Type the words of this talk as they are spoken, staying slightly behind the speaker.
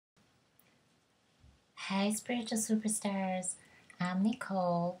Hi, spiritual superstars. I'm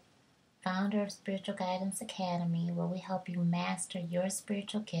Nicole, founder of Spiritual Guidance Academy, where we help you master your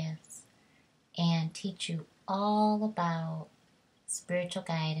spiritual gifts and teach you all about spiritual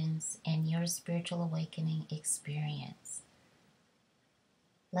guidance and your spiritual awakening experience.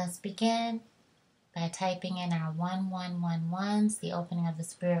 Let's begin by typing in our 1111s, the opening of the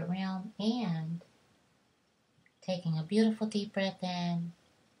spirit realm, and taking a beautiful deep breath in,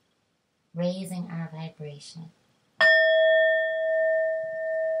 raising our vibration.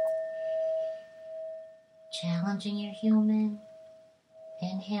 Challenging your human.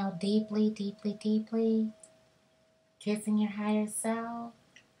 Inhale deeply, deeply, deeply. Kissing your higher self.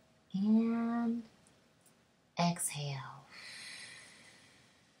 And exhale.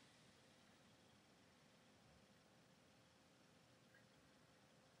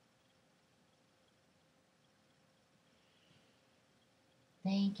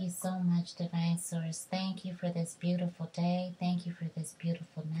 Thank you so much, Divine Source. Thank you for this beautiful day. Thank you for this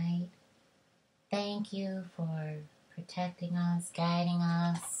beautiful night. Thank you for protecting us, guiding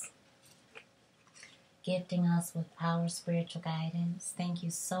us, gifting us with our spiritual guidance. Thank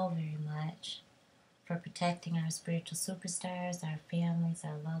you so very much for protecting our spiritual superstars, our families,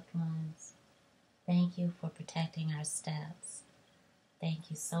 our loved ones. Thank you for protecting our steps.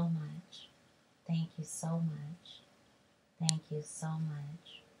 Thank you so much. Thank you so much. Thank you so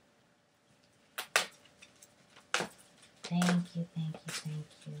much. Thank you, thank you, thank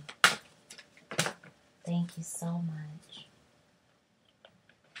you. Thank you so much.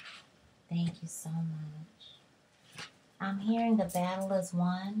 Thank you so much. I'm hearing the battle is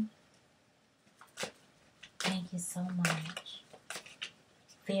won. Thank you so much.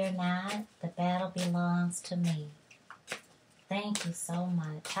 Fear not, the battle belongs to me. Thank you so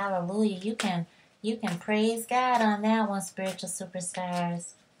much. Hallelujah. You can praise God on that one, spiritual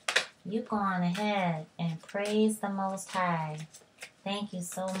superstars. You go on ahead and praise the Most High. Thank you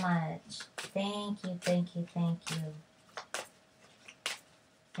so much. Thank you, thank you, thank you.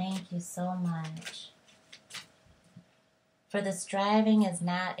 Thank you so much. For the striving is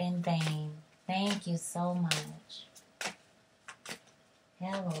not in vain. Thank you so much.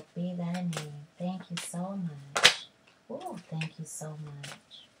 Hallowed be thy name. Thank you so much. Ooh, thank you so much.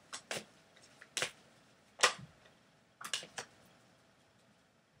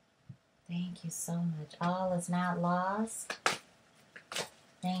 Thank you so much. All is not lost.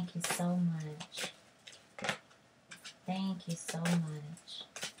 Thank you so much. Thank you so much.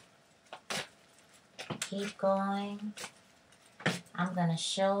 Keep going. I'm going to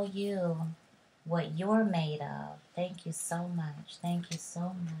show you what you're made of. Thank you so much. Thank you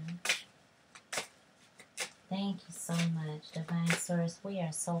so much. Thank you so much, Divine Source. We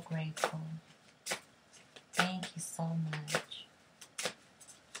are so grateful. Thank you so much.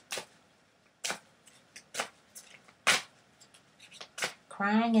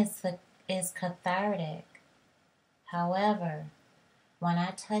 Crying is cathartic. However, when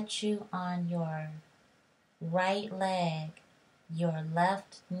I touch you on your right leg, your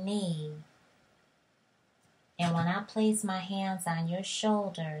left knee, and when I place my hands on your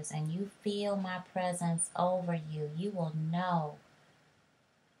shoulders and you feel my presence over you, you will know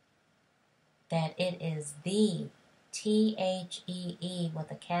that it is the T-H-E-E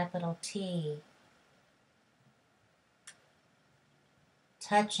with a capital T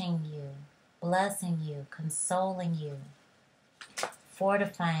touching you, blessing you, consoling you,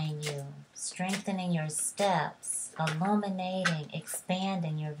 fortifying you, strengthening your steps, illuminating,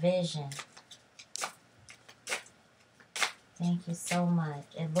 expanding your vision. Thank you so much.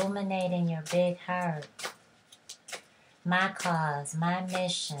 Illuminating your big heart. My cause, my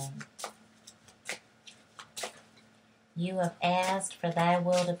mission. You have asked for thy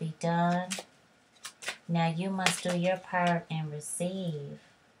will to be done. Now you must do your part and receive.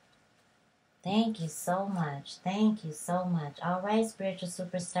 Thank you so much. Thank you so much. All right, spiritual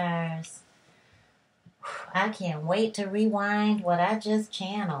superstars. I can't wait to rewind what I just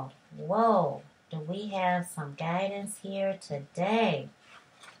channeled. Whoa, do we have some guidance here today?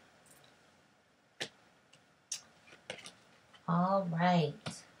 All right.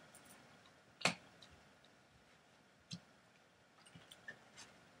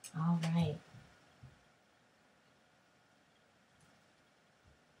 All right.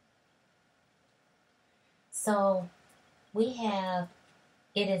 So we have,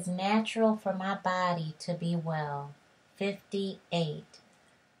 it is natural for my body to be well. 58.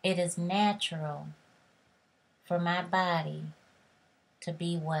 It is natural for my body to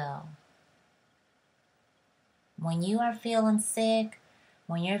be well. When you are feeling sick,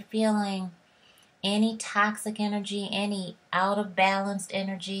 when you're feeling any toxic energy, any out of balanced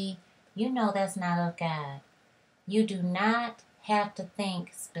energy, you know that's not of God. You do not have to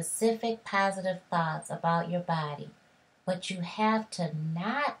think specific positive thoughts about your body, but you have to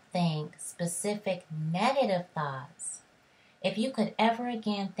not think specific negative thoughts. If you could ever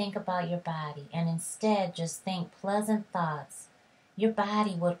again think about your body and instead just think pleasant thoughts, your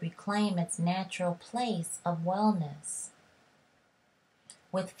body would reclaim its natural place of wellness.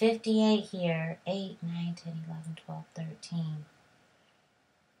 With 58 here, 8, 9, 10, 11, 12, 13.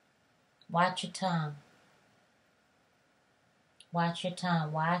 Watch your tongue. Watch your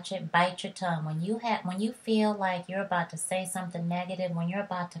tongue. Watch it. Bite your tongue. When you feel like you're about to say something negative, when you're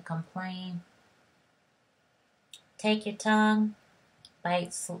about to complain, take your tongue,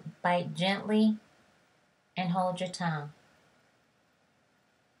 bite gently, and hold your tongue.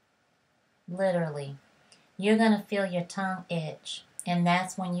 Literally. You're going to feel your tongue itch, and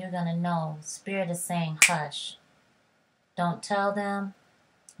that's when you're going to know Spirit is saying, hush. Don't tell them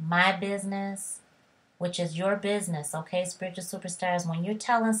my business, which is your business, okay, spiritual superstars? When you're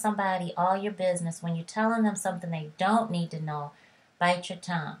telling somebody all your business, when you're telling them something they don't need to know, bite your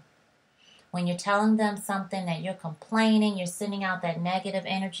tongue. When you're telling them something that you're complaining, you're sending out that negative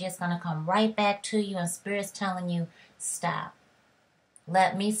energy, it's going to come right back to you, and Spirit's telling you, stop.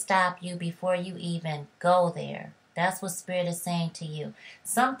 Let me stop you before you even go there. That's what Spirit is saying to you.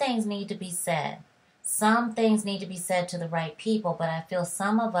 Some things need to be said. Some things need to be said to the right people, but I feel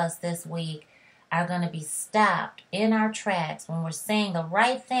some of us this week are going to be stopped in our tracks when we're saying the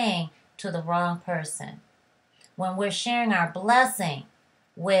right thing to the wrong person. When we're sharing our blessing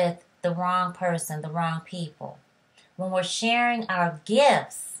with the wrong person, the wrong people. When we're sharing our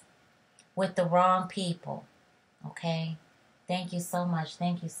gifts with the wrong people. Okay? Thank you so much.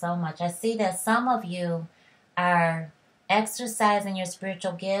 Thank you so much. I see that some of you are exercising your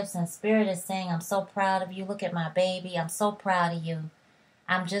spiritual gifts, and Spirit is saying, I'm so proud of you. Look at my baby. I'm so proud of you.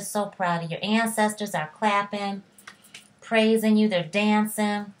 I'm just so proud of you. Your ancestors are clapping, praising you. They're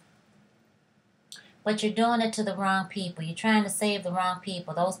dancing. But you're doing it to the wrong people. You're trying to save the wrong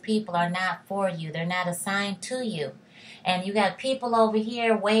people. Those people are not for you. They're not assigned to you. And you got people over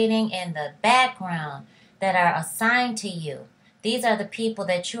here waiting in the background that are assigned to you. These are the people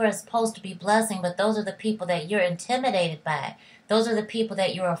that you are supposed to be blessing, but those are the people that you're intimidated by. Those are the people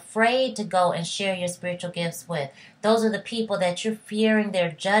that you're afraid to go and share your spiritual gifts with. Those are the people that you're fearing their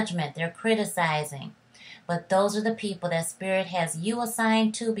judgment, they're criticizing. But those are the people that Spirit has you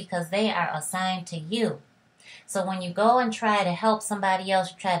assigned to because they are assigned to you. So when you go and try to help somebody else,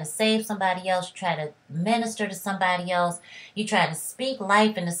 you try to save somebody else, you try to minister to somebody else, you try to speak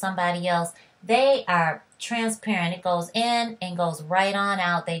life into somebody else, they are transparent. It goes in and goes right on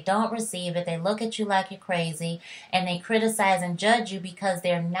out. They don't receive it. They look at you like you're crazy, and they criticize and judge you because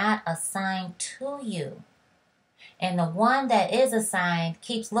they're not assigned to you. And the one that is assigned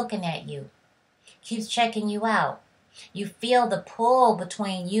keeps looking at you, keeps checking you out. You feel the pull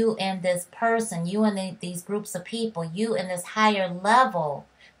between you and this person, you and these groups of people, you and this higher level,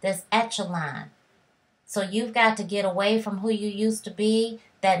 this echelon. So you've got to get away from who you used to be.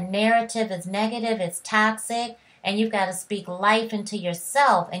 That narrative is negative, it's toxic, and you've got to speak life into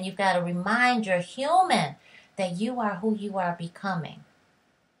yourself, and you've got to remind your human that you are who you are becoming.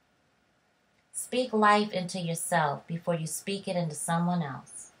 Speak life into yourself before you speak it into someone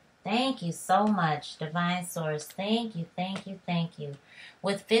else. Thank you so much, Divine Source. Thank you, thank you, thank you.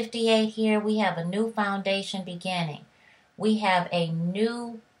 With 58 here, we have a new foundation beginning. We have a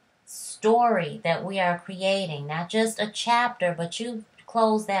new story that we are creating. Not just a chapter, but you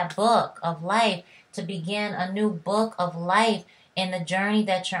close that book of life to begin a new book of life in the journey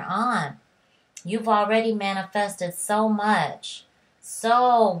that you're on. You've already manifested so much,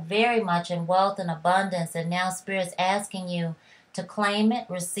 so very much in wealth and abundance, and now Spirit's asking you to claim it,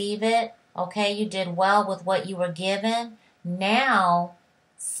 receive it. Okay, you did well with what you were given. Now,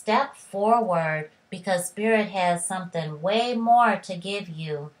 step forward because Spirit has something way more to give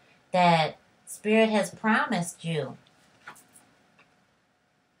you that Spirit has promised you.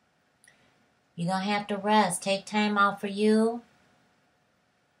 You're going to have to rest. Take time out for you.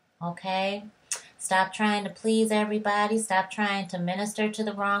 Okay? Stop trying to please everybody. Stop trying to minister to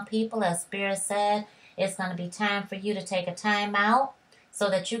the wrong people. As Spirit said, it's going to be time for you to take a time out so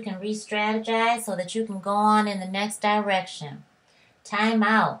that you can re-strategize, so that you can go on in the next direction. Time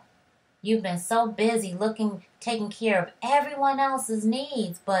out. You've been so busy taking care of everyone else's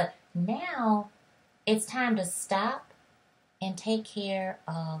needs, but now it's time to stop and take care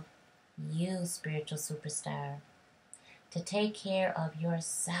of you, spiritual superstar. To take care of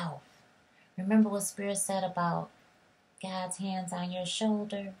yourself. Remember what Spirit said about God's hands on your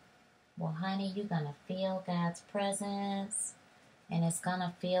shoulder? Well, honey, you're going to feel God's presence. And it's going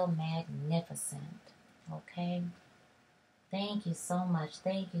to feel magnificent. Okay? Thank you so much.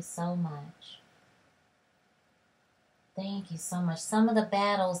 Thank you so much. Thank you so much. Some of the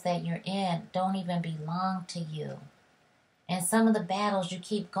battles that you're in don't even belong to you. And some of the battles you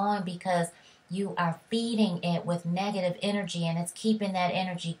keep going because you are feeding it with negative energy and it's keeping that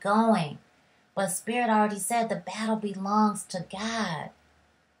energy going. But Spirit already said the battle belongs to God.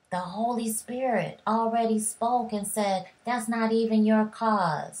 The Holy Spirit already spoke and said, that's not even your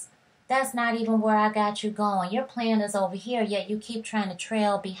cause. That's not even where I got you going. Your plan is over here, yet you keep trying to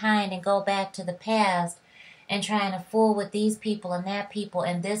trail behind and go back to the past and trying to fool with these people and that people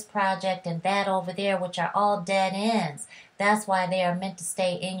and this project and that over there, which are all dead ends. That's why they are meant to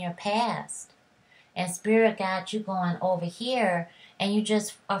stay in your past. And Spirit got you going over here and you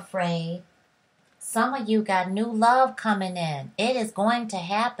just afraid. Some of you got new love coming in. It is going to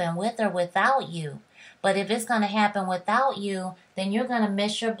happen with or without you. But if it's going to happen without you, then you're going to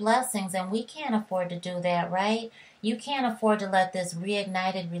miss your blessings. And we can't afford to do that, right? You can't afford to let this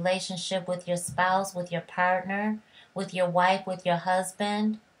reignited relationship with your spouse, with your partner, with your wife, with your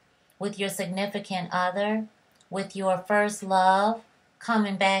husband, with your significant other, with your first love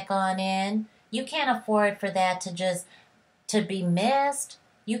coming back on in. You can't afford for that to be missed.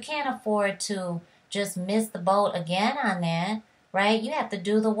 You can't afford to just miss the boat again on that, right? You have to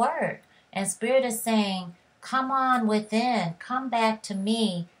do the work. And Spirit is saying, come on within, come back to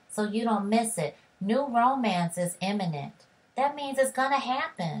me so you don't miss it. New romance is imminent. That means it's going to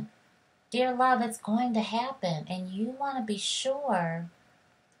happen. Dear love, it's going to happen. And you want to be sure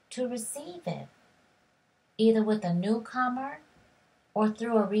to receive it, either with a newcomer or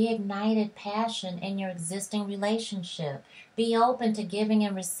through a reignited passion in your existing relationship. Be open to giving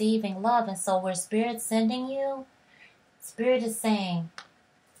and receiving love. And so where Spirit's sending you, Spirit is saying,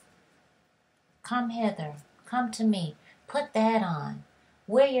 come hither, come to me, put that on,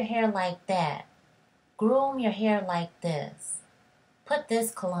 wear your hair like that, groom your hair like this, put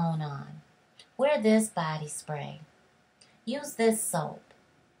this cologne on, wear this body spray, use this soap,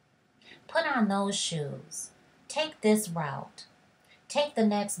 put on those shoes, take this route. Take the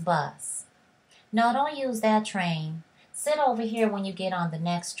next bus. No, don't use that train. Sit over here when you get on the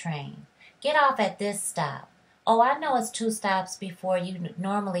next train. Get off at this stop. Oh, I know it's 2 stops before you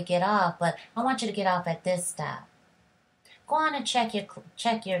normally get off, but I want you to get off at this stop. Go on and check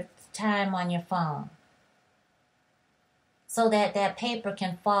your time on your phone so that that paper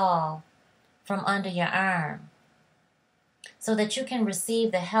can fall from under your arm so that you can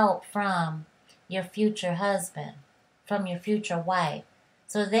receive the help from your future husband, from your future wife,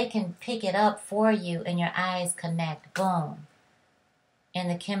 so they can pick it up for you and your eyes connect, boom, and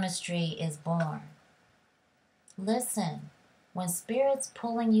the chemistry is born. Listen, when Spirit's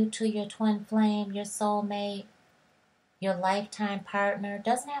pulling you to your twin flame, your soulmate, your lifetime partner,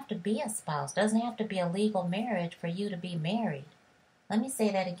 doesn't have to be a spouse, doesn't have to be a legal marriage for you to be married. Let me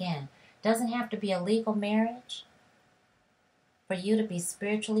say that again. Doesn't have to be a legal marriage for you to be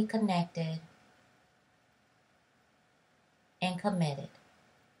spiritually connected and committed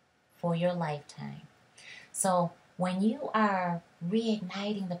for your lifetime. So when you are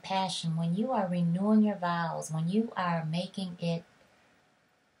reigniting the passion, when you are renewing your vows, when you are making it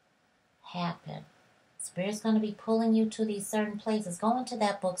happen, Spirit's going to be pulling you to these certain places. Go into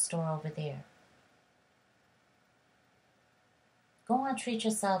that bookstore over there. Go and treat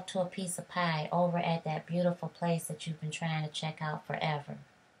yourself to a piece of pie over at that beautiful place that you've been trying to check out forever.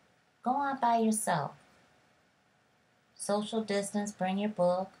 Go on by yourself. Social distance, bring your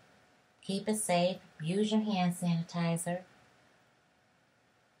book, keep it safe, use your hand sanitizer,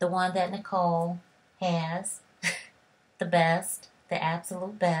 the one that Nicole has, the best, the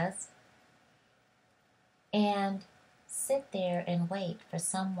absolute best, and sit there and wait for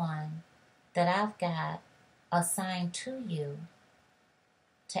someone that I've got assigned to you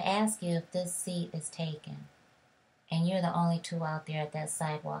to ask you if this seat is taken, and you're the only 2 out there at that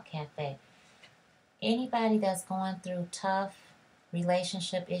sidewalk cafe. Anybody that's going through tough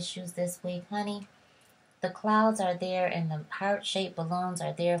relationship issues this week, honey, the clouds are there and the heart-shaped balloons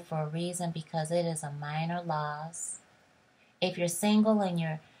are there for a reason, because it is a minor loss. If you're single and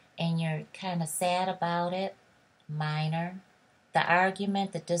you're kind of sad about it, minor. The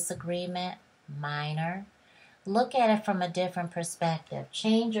argument, the disagreement, minor. Look at it from a different perspective.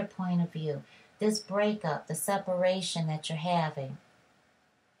 Change your point of view. This breakup, the separation that you're having,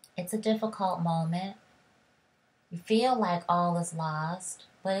 it's a difficult moment. You feel like all is lost,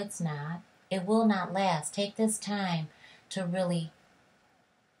 but it's not. It will not last. Take this time to really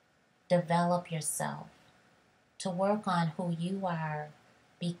develop yourself, to work on who you are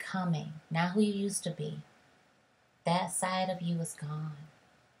becoming, not who you used to be. That side of you is gone.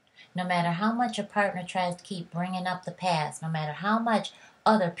 No matter how much your partner tries to keep bringing up the past, no matter how much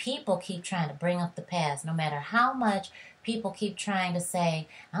other people keep trying to bring up the past, no matter how much people keep trying to say,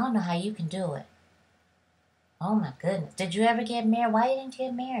 I don't know how you can do it. Oh my goodness. Did you ever get married? Why didn't you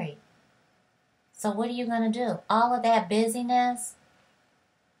get married? So what are you going to do? All of that busyness?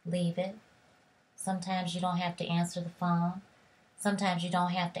 Leave it. Sometimes you don't have to answer the phone. Sometimes you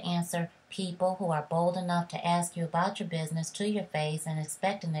don't have to answer people who are bold enough to ask you about your business to your face and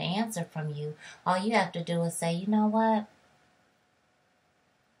expecting an answer from you. All you have to do is say, you know what?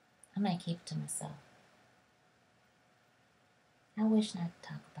 I'm going to keep it to myself. I wish not to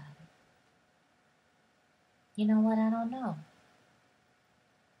talk about it. You know what? I don't know.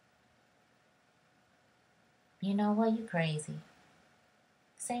 You know what? You crazy.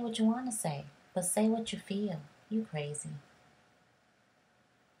 Say what you want to say, but say what you feel. You crazy.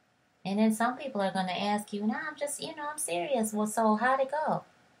 And then some people are going to ask you, I'm just, I'm serious. Well, so how'd it go?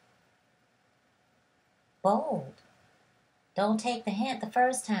 Bold. Don't take the hint the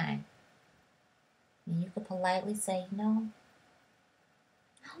first time. And you could politely say, I don't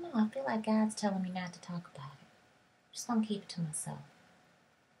know. I feel like God's telling me not to talk about it. I'm just going to keep it to myself.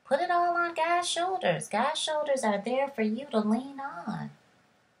 Put it all on God's shoulders. God's shoulders are there for you to lean on.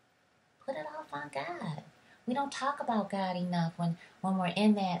 Put it off on God. We don't talk about God enough when we're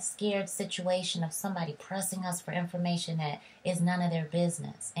in that scared situation of somebody pressing us for information that is none of their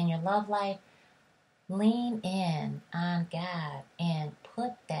business. In your love life, lean in on God and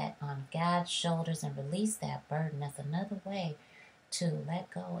put that on God's shoulders and release that burden. That's another way to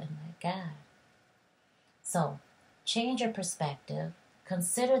let go and let God. So, change your perspective.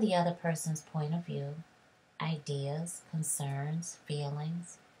 Consider the other person's point of view, ideas, concerns,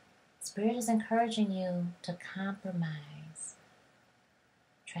 feelings. Spirit is encouraging you to compromise.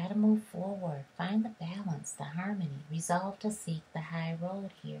 Try to move forward. Find the balance, the harmony. Resolve to seek the high road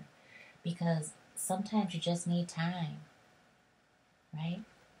here. Because sometimes you just need time. Right?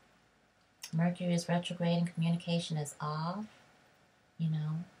 Mercury is retrograde and communication is off.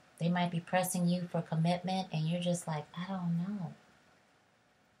 They might be pressing you for commitment and you're just like, I don't know.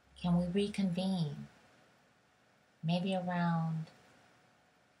 Can we reconvene? Maybe around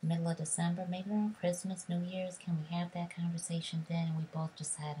middle of December, maybe around Christmas, New Year's, can we have that conversation then and we both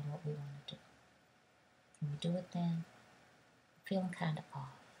decide on what we want to do? Can we do it then? I'm feeling kind of off.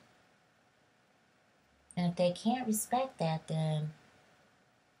 And if they can't respect that, then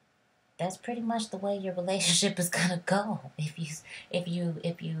that's pretty much the way your relationship is gonna go. If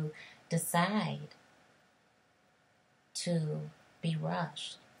you decide to be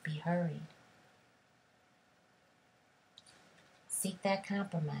rushed, be hurried. Seek that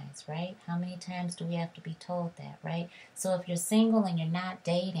compromise, right? How many times do we have to be told that, right? So if you're single and you're not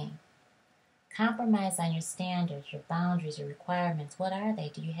dating, compromise on your standards, your boundaries, your requirements. What are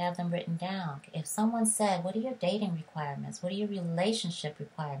they? Do you have them written down? If someone said, what are your dating requirements? What are your relationship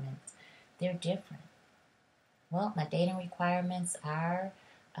requirements? They're different. Well, my dating requirements are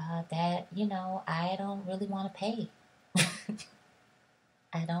that, I don't really want to pay.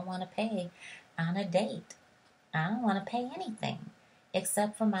 I don't want to pay on a date. I don't want to pay anything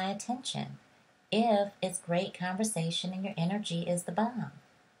except for my attention if it's great conversation and your energy is the bomb.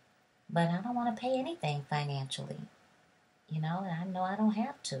 But I don't want to pay anything financially, and I know I don't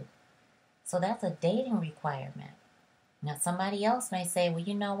have to. So that's a dating requirement. Now somebody else may say, well,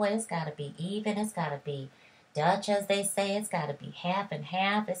 you know what, it's got to be even, it's got to be Dutch, as they say, it's got to be half and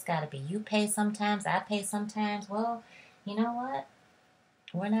half, it's got to be you pay sometimes, I pay sometimes. Well, you know what?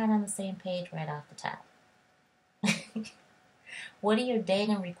 We're not on the same page right off the top. What are your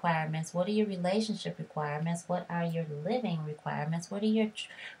dating requirements? What are your relationship requirements? What are your living requirements? What are your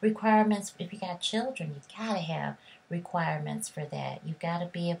requirements if you got children? You got to have requirements for that. You've got to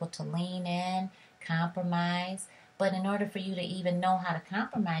be able to lean in, compromise. But in order for you to even know how to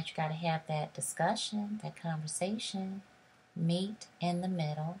compromise, you got to have that discussion, that conversation, meet in the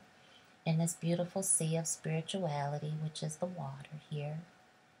middle in this beautiful sea of spirituality, which is the water here.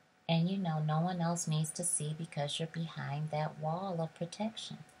 And no one else needs to see because you're behind that wall of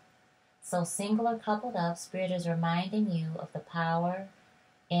protection. So single or coupled up, Spirit is reminding you of the power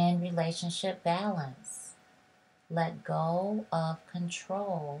in relationship balance. Let go of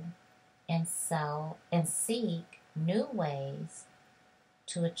control and seek new ways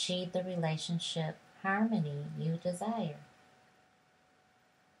to achieve the relationship harmony you desire.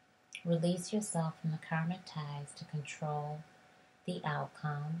 Release yourself from the karmic ties to control the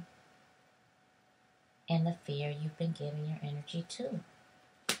outcome and the fear you've been giving your energy to.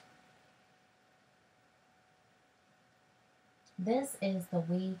 This is the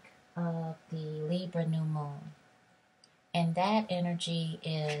week of the Libra New Moon. And that energy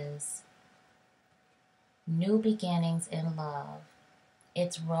is new beginnings in love.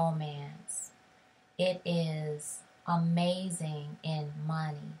 It's romance. It is amazing in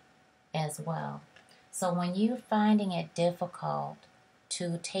money as well. So when you're finding it difficult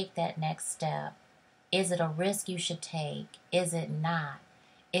to take that next step, is it a risk you should take? Is it not?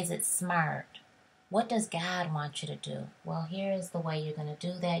 Is it smart? What does God want you to do? Well, here is the way you're going to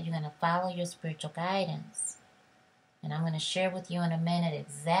do that. You're going to follow your spiritual guidance. And I'm going to share with you in a minute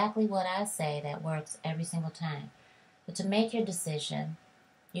exactly what I say that works every single time. But to make your decision,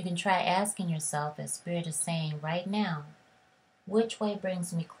 you can try asking yourself, as Spirit is saying right now, which way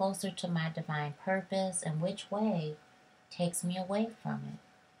brings me closer to my divine purpose and which way takes me away from it?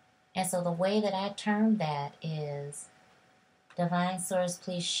 And so the way that I term that is, Divine Source,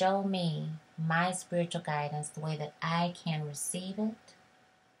 please show me my spiritual guidance the way that I can receive it.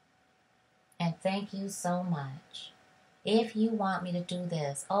 And thank you so much. If you want me to do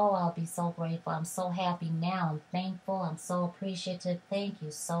this, oh, I'll be so grateful. I'm so happy now. I'm thankful. I'm so appreciative. Thank you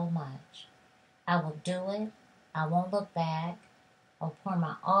so much. I will do it. I won't look back. I'll pour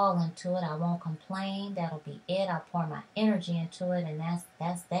my all into it. I won't complain. That'll be it. I'll pour my energy into it, and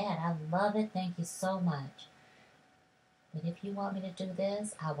that's that. I love it. Thank you so much. But if you want me to do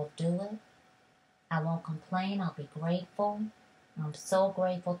this, I will do it. I won't complain. I'll be grateful. I'm so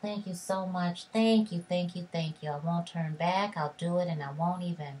grateful. Thank you so much. Thank you, thank you, thank you. I won't turn back. I'll do it, and I won't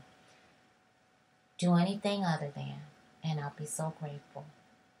even do anything other than. And I'll be so grateful.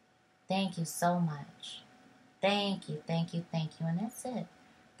 Thank you so much. Thank you, thank you, thank you. And that's it.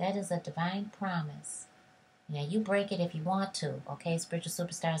 That is a divine promise. Now, you break it if you want to, okay, spiritual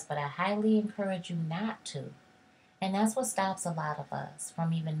superstars, but I highly encourage you not to. And that's what stops a lot of us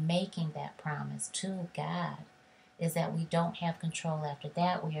from even making that promise to God, is that we don't have control. After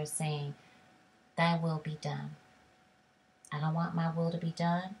that, we are saying, thy will be done. I don't want my will to be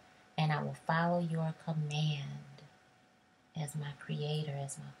done, and I will follow your command as my creator,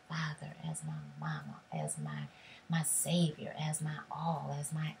 as my father, as my mama, as my savior, as my all,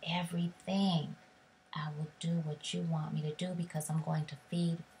 as my everything. I will do what you want me to do because I'm going to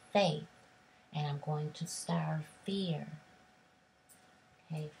feed faith and I'm going to starve fear.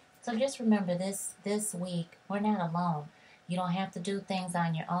 Okay. So just remember this week, we're not alone. You don't have to do things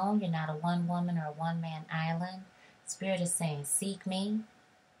on your own. You're not a one-woman or a one-man island. Spirit is saying, seek me.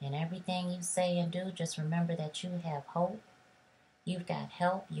 In everything you say and do, just remember that you have hope. You've got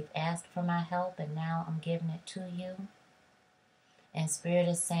help. You've asked for my help, and now I'm giving it to you. And Spirit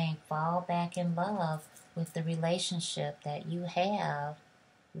is saying, fall back in love with the relationship that you have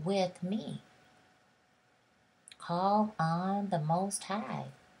with me. Call on the Most High.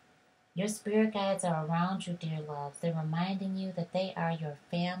 Your spirit guides are around you, dear loves. They're reminding you that they are your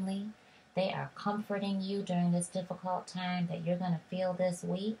family. They are comforting you during this difficult time that you're going to feel this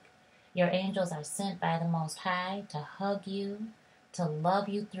week. Your angels are sent by the Most High to hug you, to love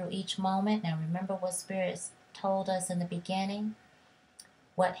you through each moment. Now remember what Spirit told us in the beginning.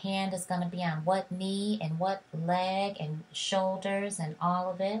 What hand is going to be on what knee and what leg and shoulders and all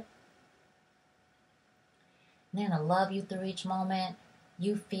of it. They're going to love you through each moment.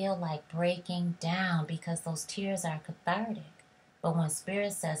 You feel like breaking down because those tears are cathartic. But when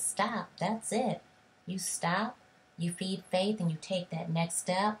Spirit says stop, that's it. You stop, you feed faith, and you take that next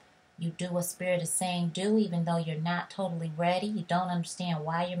step. You do what Spirit is saying do, even though you're not totally ready. You don't understand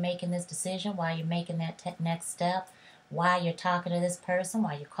why you're making this decision, why you're making that next step, why you're talking to this person,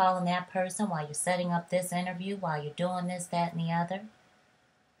 why you're calling that person, why you're setting up this interview, why you're doing this, that, and the other.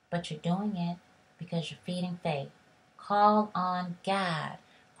 But you're doing it because you're feeding faith. Call on God.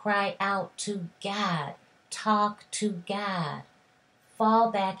 Cry out to God. Talk to God.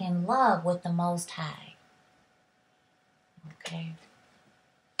 Fall back in love with the Most High. Okay.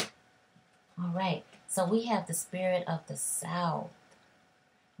 All right. So we have the Spirit of the South.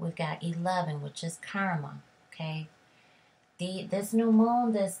 We've got 11, which is karma. Okay. This new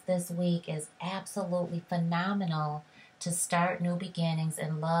moon this week is absolutely phenomenal to start new beginnings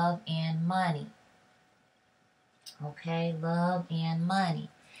in love and money. Okay, love and money.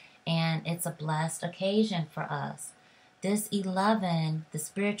 And it's a blessed occasion for us. This 11, the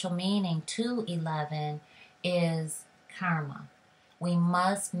spiritual meaning to 11 is karma. We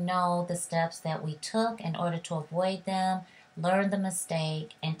must know the steps that we took in order to avoid them, learn the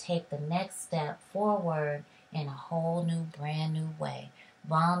mistake, and take the next step forward in a whole new, brand new way.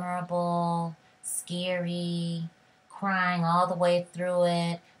 Vulnerable, scary, crying all the way through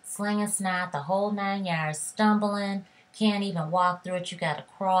it, slinging snot, the whole 9 yards, stumbling, can't even walk through it. You got to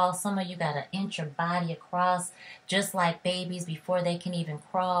crawl. Some of you got to inch your body across just like babies before they can even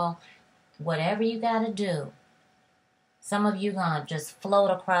crawl. Whatever you got to do, Some of you gonna just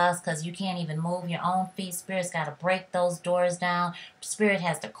float across because you can't even move your own feet. Spirit's got to break those doors down. Spirit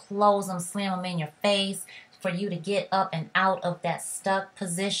has to close them, slam them in your face for you to get up and out of that stuck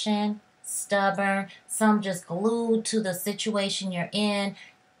position. Stubborn. Some just glued to the situation you're in.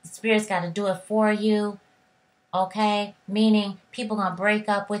 Spirit's got to do it for you. Okay? Meaning people gonna break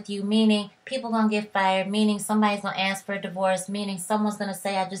up with you. Meaning people gonna get fired. Meaning somebody's gonna ask for a divorce. Meaning someone's gonna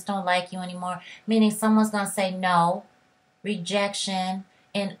say, I just don't like you anymore. Meaning someone's gonna say no. Rejection,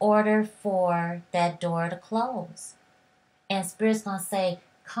 in order for that door to close. And Spirit's going to say,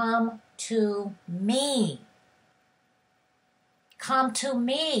 come to me. Come to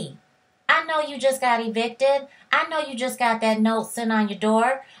me. I know you just got evicted. I know you just got that note sent on your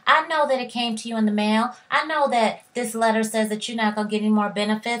door. I know that it came to you in the mail. I know that this letter says that you're not going to get any more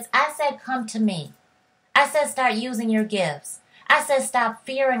benefits. I said, come to me. I said, start using your gifts. I said, stop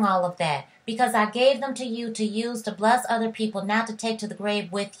fearing all of that. Because I gave them to you to use to bless other people, not to take to the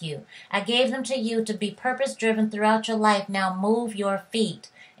grave with you. I gave them to you to be purpose-driven throughout your life. Now move your feet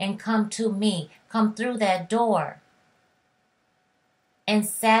and come to me. Come through that door and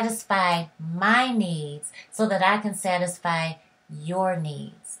satisfy my needs so that I can satisfy your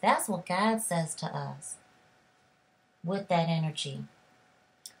needs. That's what God says to us with that energy.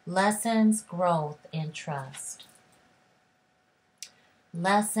 Lessons, growth, and trust.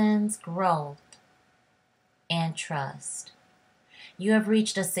 Lessons, growth, and trust. You have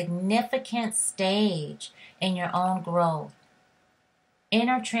reached a significant stage in your own growth.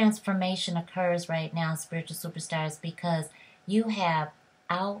 Inner transformation occurs right now, spiritual superstars, because you have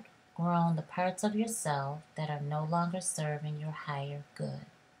outgrown the parts of yourself that are no longer serving your higher good.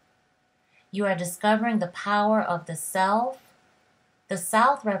 You are discovering the power of the self. The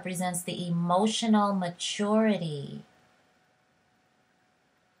South represents the emotional maturity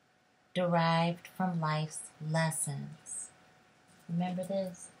derived from life's lessons. Remember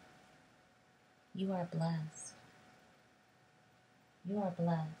this. You are blessed. You are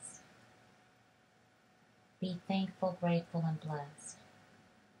blessed. Be thankful, grateful, and blessed.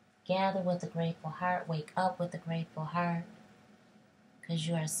 Gather with a grateful heart. Wake up with a grateful heart. Because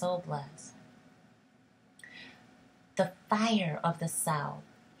you are so blessed. The fire of the South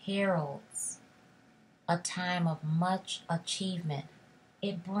heralds a time of much achievement.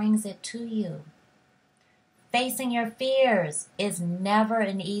 It brings it to you. Facing your fears is never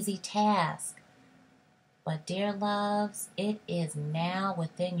an easy task. But dear loves, it is now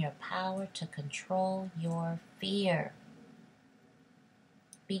within your power to control your fear.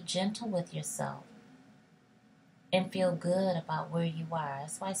 Be gentle with yourself and feel good about where you are.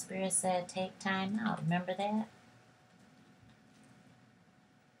 That's why Spirit said take time out. Remember that?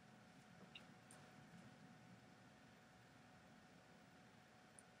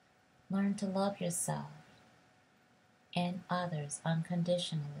 Learn to love yourself and others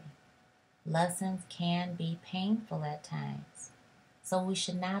unconditionally. Lessons can be painful at times, so we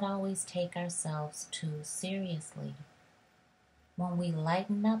should not always take ourselves too seriously. When we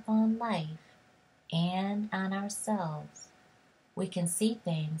lighten up on life and on ourselves, we can see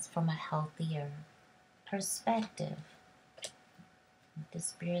things from a healthier perspective. What does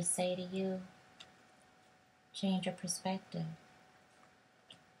Spirit say to you? Change your perspective.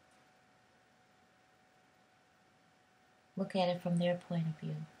 Look at it from their point of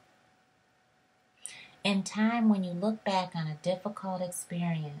view. In time, when you look back on a difficult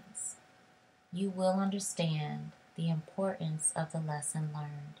experience, you will understand the importance of the lesson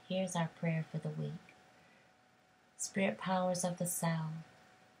learned. Here's our prayer for the week. Spirit powers of the South,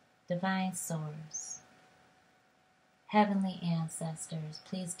 Divine Source, Heavenly Ancestors,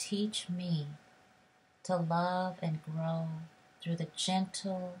 please teach me to love and grow through the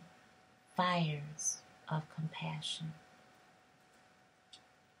gentle fires of compassion.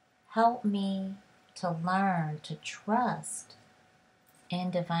 Help me to learn to trust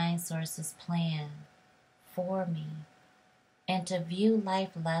in Divine Source's plan for me and to view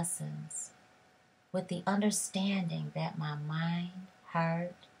life lessons with the understanding that my mind,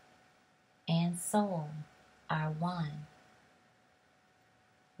 heart, and soul are one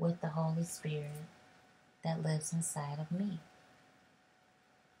with the Holy Spirit that lives inside of me.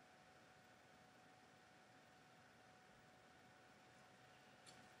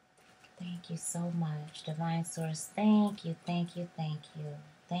 Thank you so much, Divine Source. Thank you, thank you, thank you.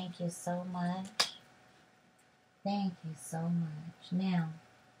 Thank you so much. Thank you so much. Now,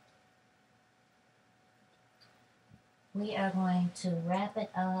 we are going to wrap it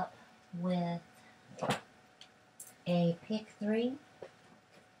up with a pick 3.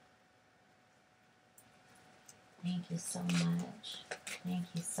 Thank you so much. Thank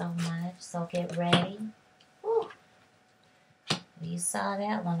you so much. So get ready. Woo. You saw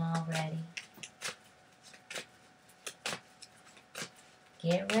that one already.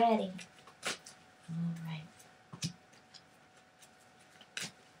 Get ready. All right.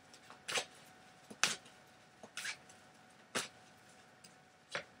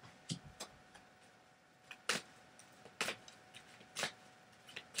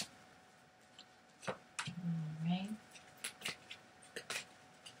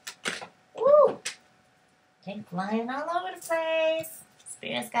 Woo! They flying all over the place.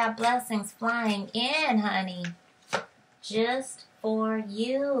 Spirit's got blessings flying in, honey. Just for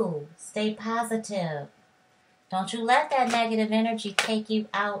you. Stay positive. Don't you let that negative energy take you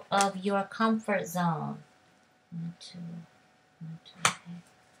out of your comfort zone. Me too. Okay.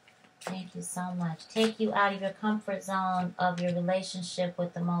 Thank you so much. Take you out of your comfort zone of your relationship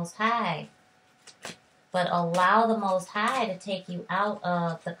with the Most High. But allow the Most High to take you out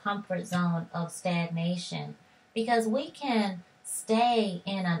of the comfort zone of stagnation. Because we can stay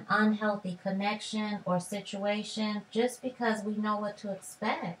in an unhealthy connection or situation just because we know what to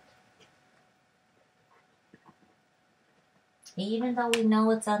expect. Even though we know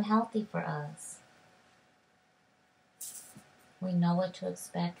it's unhealthy for us, we know what to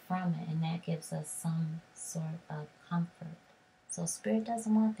expect from it, and that gives us some sort of comfort. So Spirit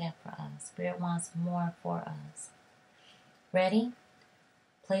doesn't want that for us. Spirit wants more for us. Ready?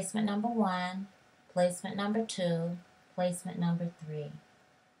 Placement number 1, placement number 2, placement number 3.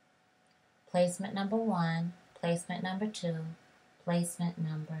 Placement number 1, placement number 2, placement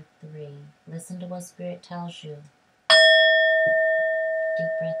number 3. Listen to what Spirit tells you. Deep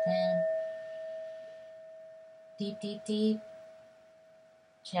breath in. Deep, deep, deep.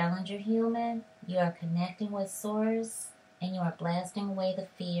 Challenger human, you are connecting with Source, and you are blasting away the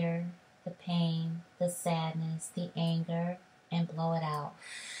fear, the pain, the sadness, the anger, and blow it out.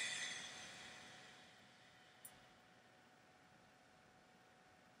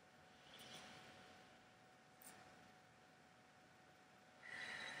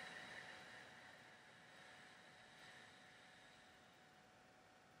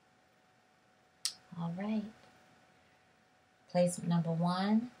 All right. Placement number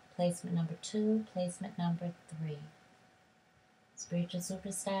 1, placement number 2, placement number 3. Spiritual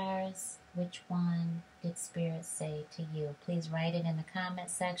superstars, which one did Spirit say to you? Please write it in the comment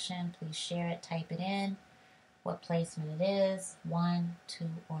section. Please share it, type it in, what placement it is, 1, 2,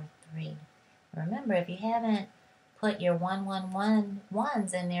 or 3. Remember, if you haven't put your 111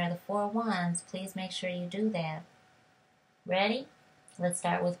 ones in there, the 4 ones, please make sure you do that. Ready? Let's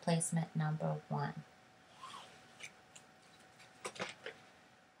start with placement number 1.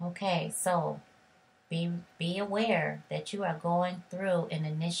 Okay, so be aware that you are going through an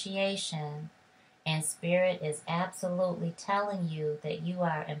initiation, and Spirit is absolutely telling you that you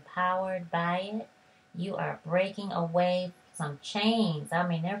are empowered by it. You are breaking away some chains. I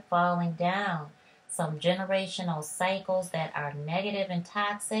mean, they're falling down. Some generational cycles that are negative and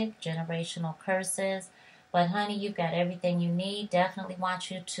toxic, generational curses. But honey, you've got everything you need. Definitely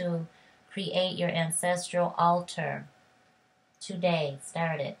want you to create your ancestral altar today.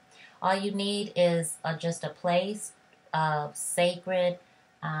 Start it. All you need is just a place of sacred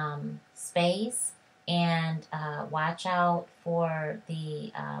space, and watch out for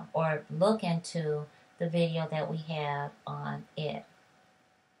the, or look into the video that we have on it.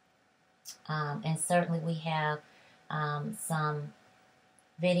 And certainly we have some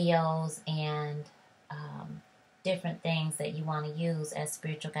videos and different things that you want to use at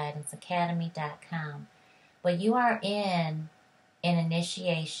SPIRITUALGUIDANCEACADEMY.com. But you are in an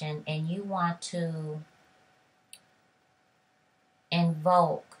initiation, and you want to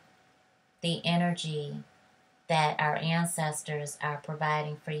invoke the energy that our ancestors are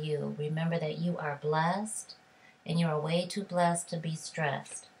providing for you. Remember that you are blessed, and you are way too blessed to be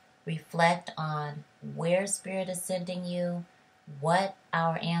stressed. Reflect on where Spirit is sending you, what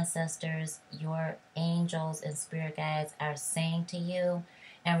our ancestors, your angels and spirit guides are saying to you,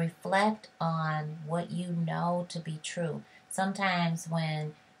 and reflect on what you know to be true. Sometimes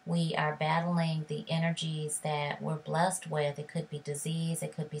when we are battling the energies that we're blessed with, it could be disease,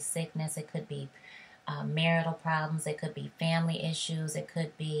 it could be sickness, it could be marital problems, it could be family issues, it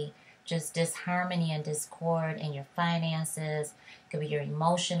could be just disharmony and discord in your finances, it could be your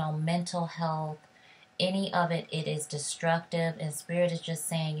emotional, mental health. Any of it, it is destructive, and Spirit is just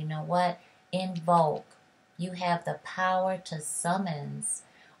saying, you know what? Invoke. You have the power to summons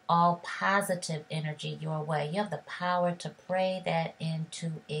all positive energy your way. You have the power to pray that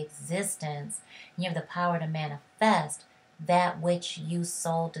into existence. You have the power to manifest that which you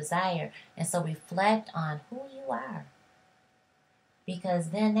so desire. And so reflect on who you are, because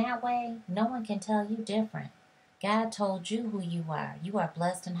then that way no one can tell you different. God told you who you are. You are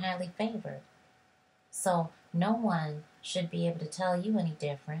blessed and highly favored. So no one should be able to tell you any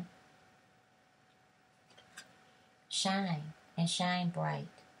different. Shine, and shine bright.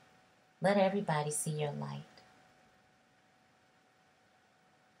 Let everybody see your light.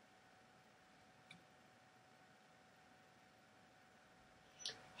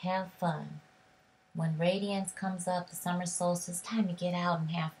 Have fun. When radiance comes up, the summer solstice, it's time to get out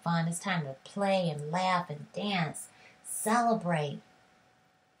and have fun. It's time to play and laugh and dance. Celebrate.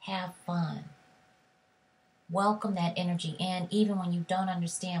 Have fun. Welcome that energy in, even when you don't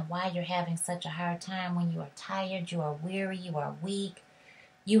understand why you're having such a hard time, when you are tired, you are weary, you are weak.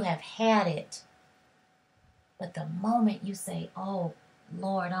 You have had it. But the moment you say, oh,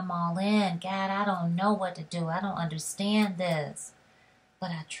 Lord, I'm all in. God, I don't know what to do. I don't understand this.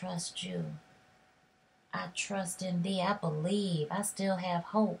 But I trust you. I trust in thee. I believe. I still have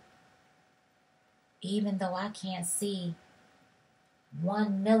hope. Even though I can't see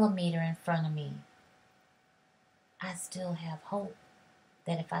 1 millimeter in front of me, I still have hope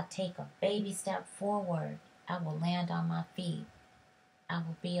that if I take a baby step forward, I will land on my feet. I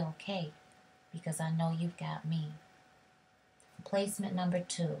will be okay because I know you've got me. Placement number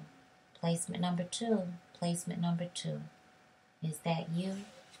 2. Placement number 2. Placement number 2. Is that you?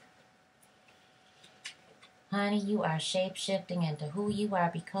 Honey, you are shape-shifting into who you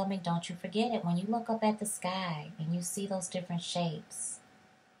are becoming. Don't you forget it. When you look up at the sky and you see those different shapes,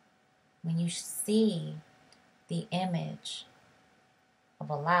 when you see the image of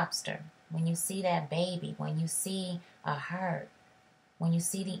a lobster, when you see that baby, when you see a heart, when you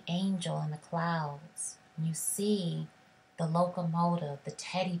see the angel in the clouds, when you see the locomotive, the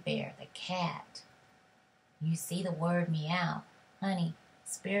teddy bear, the cat, you see the word meow, honey,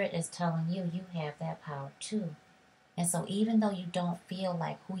 Spirit is telling you you have that power too. And so even though you don't feel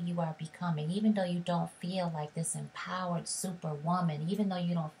like who you are becoming, even though you don't feel like this empowered superwoman, even though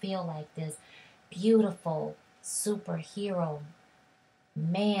you don't feel like this beautiful superhero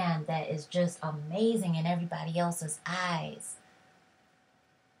man that is just amazing in everybody else's eyes,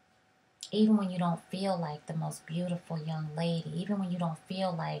 even when you don't feel like the most beautiful young lady, even when you don't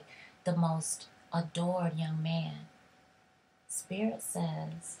feel like the most adored young man, Spirit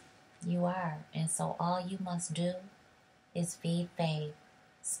says you are. And so all you must do is feed faith,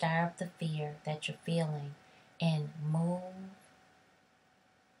 starve the fear that you're feeling, and move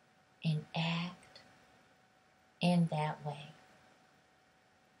and act in that way.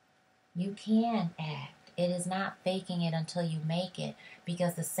 You can act. It is not faking it until you make it,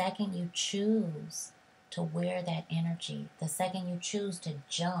 because the second you choose to wear that energy, the second you choose to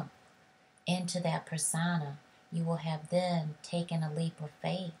jump into that persona, you will have then taken a leap of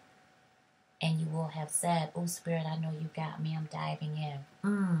faith, and you will have said, oh, Spirit, I know you got me. I'm diving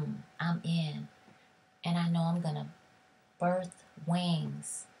in. I'm in. And I know I'm going to birth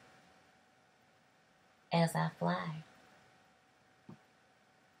wings as I fly.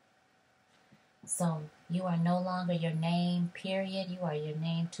 So you are no longer your name, period. You are your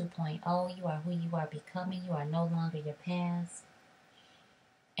name 2.0. You are who you are becoming. You are no longer your past.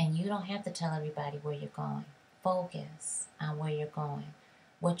 And you don't have to tell everybody where you're going. Focus on where you're going.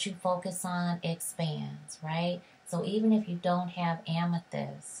 What you focus on expands, right? So even if you don't have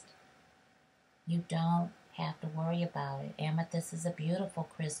amethyst, you don't have to worry about it. Amethyst is a beautiful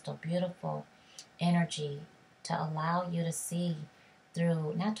crystal, beautiful energy to allow you to see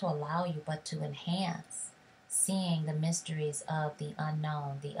through, not to allow you, but to enhance seeing the mysteries of the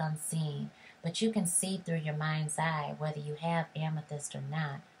unknown, the unseen. But you can see through your mind's eye whether you have amethyst or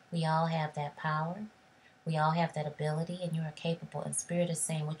not. We all have that power. We all have that ability, and you are capable. And Spirit is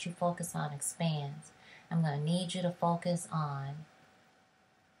saying what you focus on expands. I'm going to need you to focus on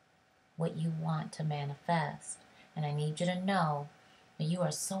what you want to manifest. And I need you to know that you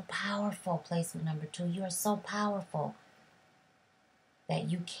are so powerful, placement number 2. You are so powerful that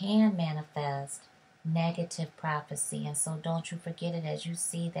you can manifest negative prophecy. And so don't you forget it as you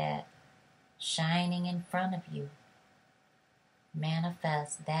see that shining in front of you.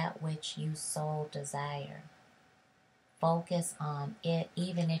 Manifest that which you so desire. Focus on it,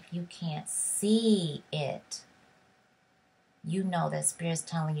 even if you can't see it. You know that Spirit's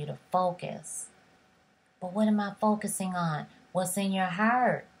telling you to focus. But what am I focusing on? What's in your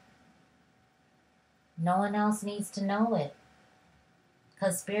heart? No one else needs to know it.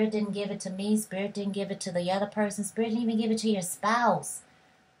 Because Spirit didn't give it to me. Spirit didn't give it to the other person. Spirit didn't even give it to your spouse.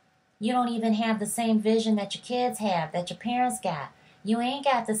 You don't even have the same vision that your kids have, that your parents got. You ain't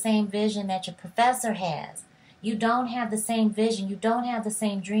got the same vision that your professor has. You don't have the same vision. You don't have the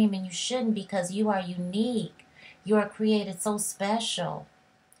same dream, and you shouldn't, because you are unique. You are created so special.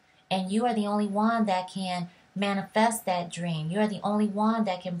 And you are the only one that can manifest that dream. You're the only one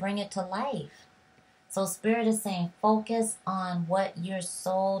that can bring it to life. So Spirit is saying, focus on what your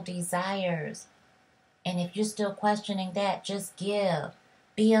soul desires. And if you're still questioning that, just give.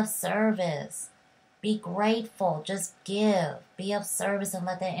 Be of service. Be grateful. Just give. Be of service and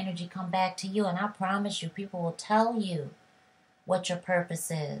let that energy come back to you. And I promise you, people will tell you what your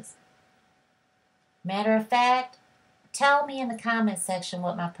purpose is. Matter of fact, tell me in the comment section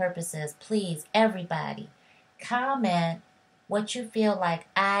what my purpose is. Please, everybody, comment what you feel like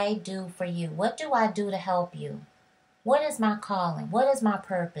I do for you. What do I do to help you? What is my calling? What is my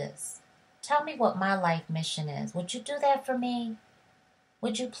purpose? Tell me what my life mission is. Would you do that for me?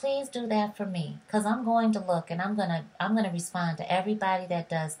 Would you please do that for me? Because I'm going to look and I'm gonna respond to everybody that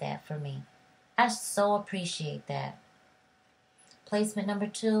does that for me. I so appreciate that. Placement number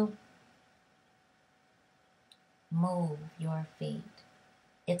 2. Move your feet.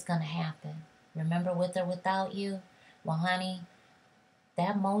 It's going to happen. Remember, with or without you? Well, honey,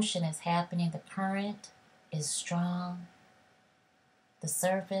 that motion is happening. The current is strong. The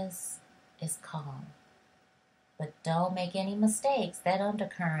surface is calm. But don't make any mistakes. That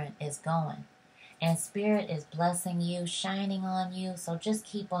undercurrent is going. And Spirit is blessing you, shining on you. So just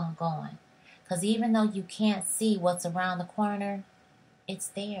keep on going. Because even though you can't see what's around the corner, it's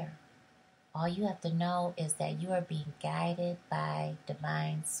there. All you have to know is that you are being guided by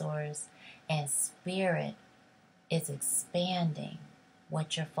divine source, and Spirit is expanding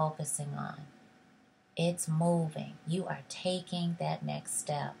what you're focusing on. It's moving. You are taking that next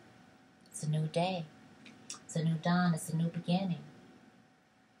step. It's a new day. It's a new dawn. It's a new beginning.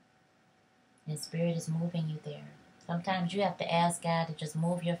 And Spirit is moving you there. Sometimes you have to ask God to just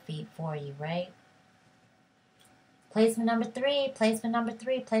move your feet for you, right? Placement number 3, placement number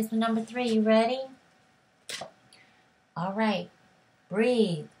 3, placement number 3. You ready? All right.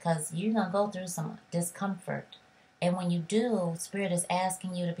 Breathe, because you're going to go through some discomfort. And when you do, Spirit is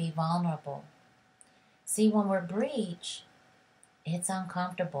asking you to be vulnerable. See, when we're breached, it's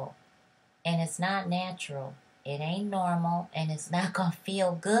uncomfortable. And it's not natural. It ain't normal. And it's not going to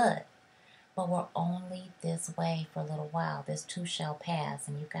feel good. But we're only this way for a little while. This too shall pass.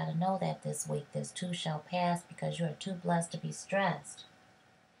 And you've got to know that this week. This too shall pass because you are too blessed to be stressed.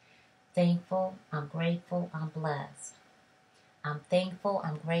 Thankful, I'm grateful, I'm blessed. I'm thankful,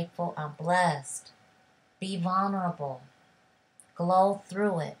 I'm grateful, I'm blessed. Be vulnerable. Glow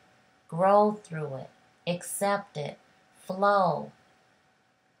through it. Grow through it. Accept it. Flow.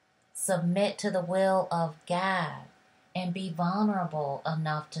 Submit to the will of God. And be vulnerable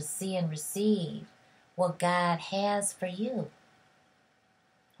enough to see and receive what God has for you.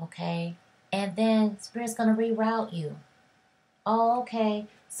 Okay? And then Spirit's going to reroute you. Oh, okay.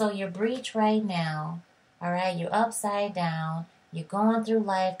 So you're breached right now. All right? You're upside down. You're going through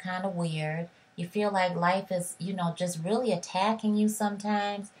life kind of weird. You feel like life is, just really attacking you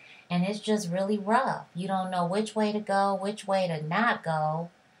sometimes. And it's just really rough. You don't know which way to go, which way to not go.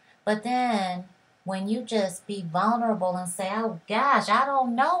 But then when you just be vulnerable and say, oh gosh, I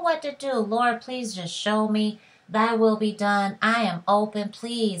don't know what to do. Lord, please just show me. Thy will be done. I am open.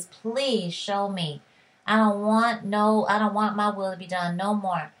 Please, please show me. I don't want my will to be done no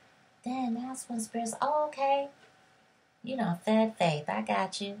more. Then that's when Spirit's, oh, okay. Fed faith. I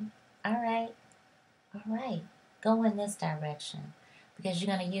got you. All right. All right. Go in this direction. Because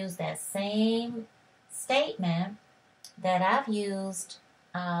you're going to use that same statement that I've used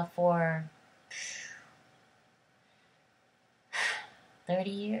for 30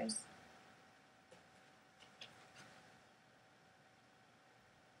 years.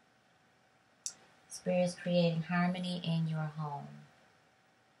 Spirit is creating harmony in your home.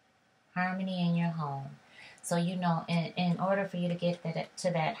 Harmony in your home. So, in order for you to get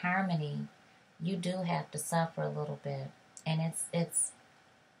to that harmony, you do have to suffer a little bit. And it's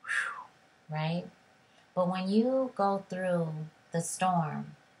right? But when you go through the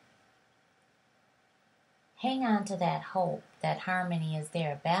storm, hang on to that hope. That harmony is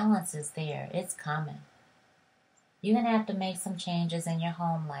there. Balance is there. It's coming. You're going to have to make some changes in your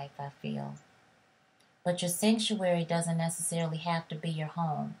home life, I feel. But your sanctuary doesn't necessarily have to be your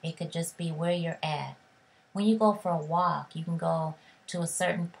home. It could just be where you're at. When you go for a walk, you can go to a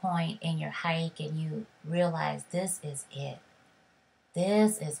certain point in your hike and you realize this is it.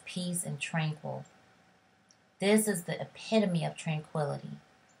 This is peace and tranquil. This is the epitome of tranquility.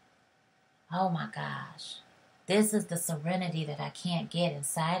 Oh my gosh. This is the serenity that I can't get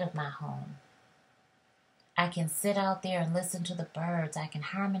inside of my home. I can sit out there and listen to the birds. I can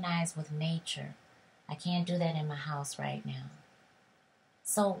harmonize with nature. I can't do that in my house right now.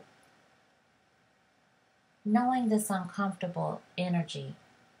 So, knowing this uncomfortable energy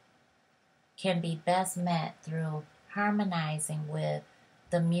can be best met through harmonizing with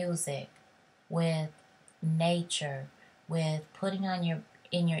the music, with nature, with putting on your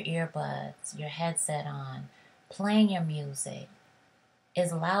earbuds, your headset on, playing your music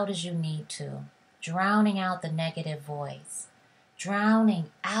as loud as you need to, drowning out the negative voice,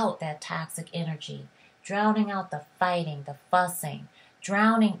 drowning out that toxic energy, drowning out the fighting, the fussing,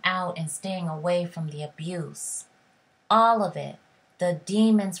 drowning out and staying away from the abuse. All of it, the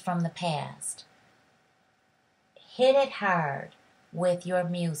demons from the past. Hit it hard with your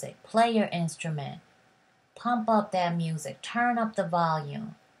music. Play your instrument. Pump up that music. Turn up the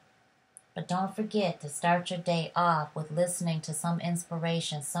volume. But don't forget to start your day off with listening to some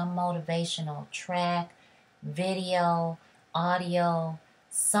inspiration, some motivational track, video, audio,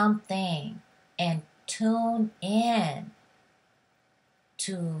 something. And tune in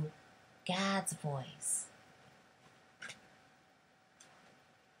to God's voice.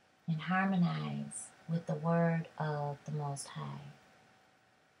 And harmonize with the word of the Most High.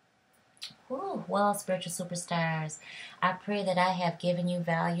 Well, spiritual superstars, I pray that I have given you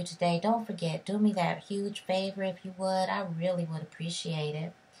value today. Don't forget, do me that huge favor if you would. I really would appreciate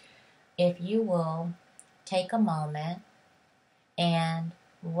it if you will take a moment and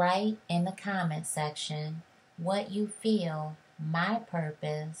write in the comment section what you feel my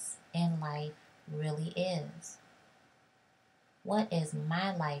purpose in life really is. What is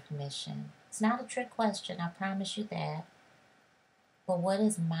my life mission? It's not a trick question, I promise you that. But what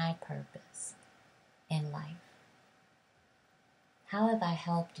is my purpose in life? How have I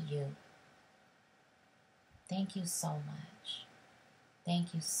helped you? Thank you so much.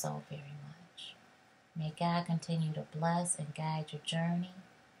 Thank you so very much. May God continue to bless and guide your journey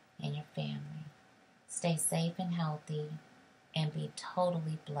and your family. Stay safe and healthy and be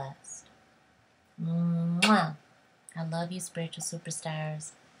totally blessed. Mwah! I love you, spiritual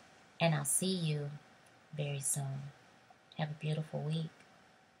superstars, and I'll see you very soon. Have a beautiful week.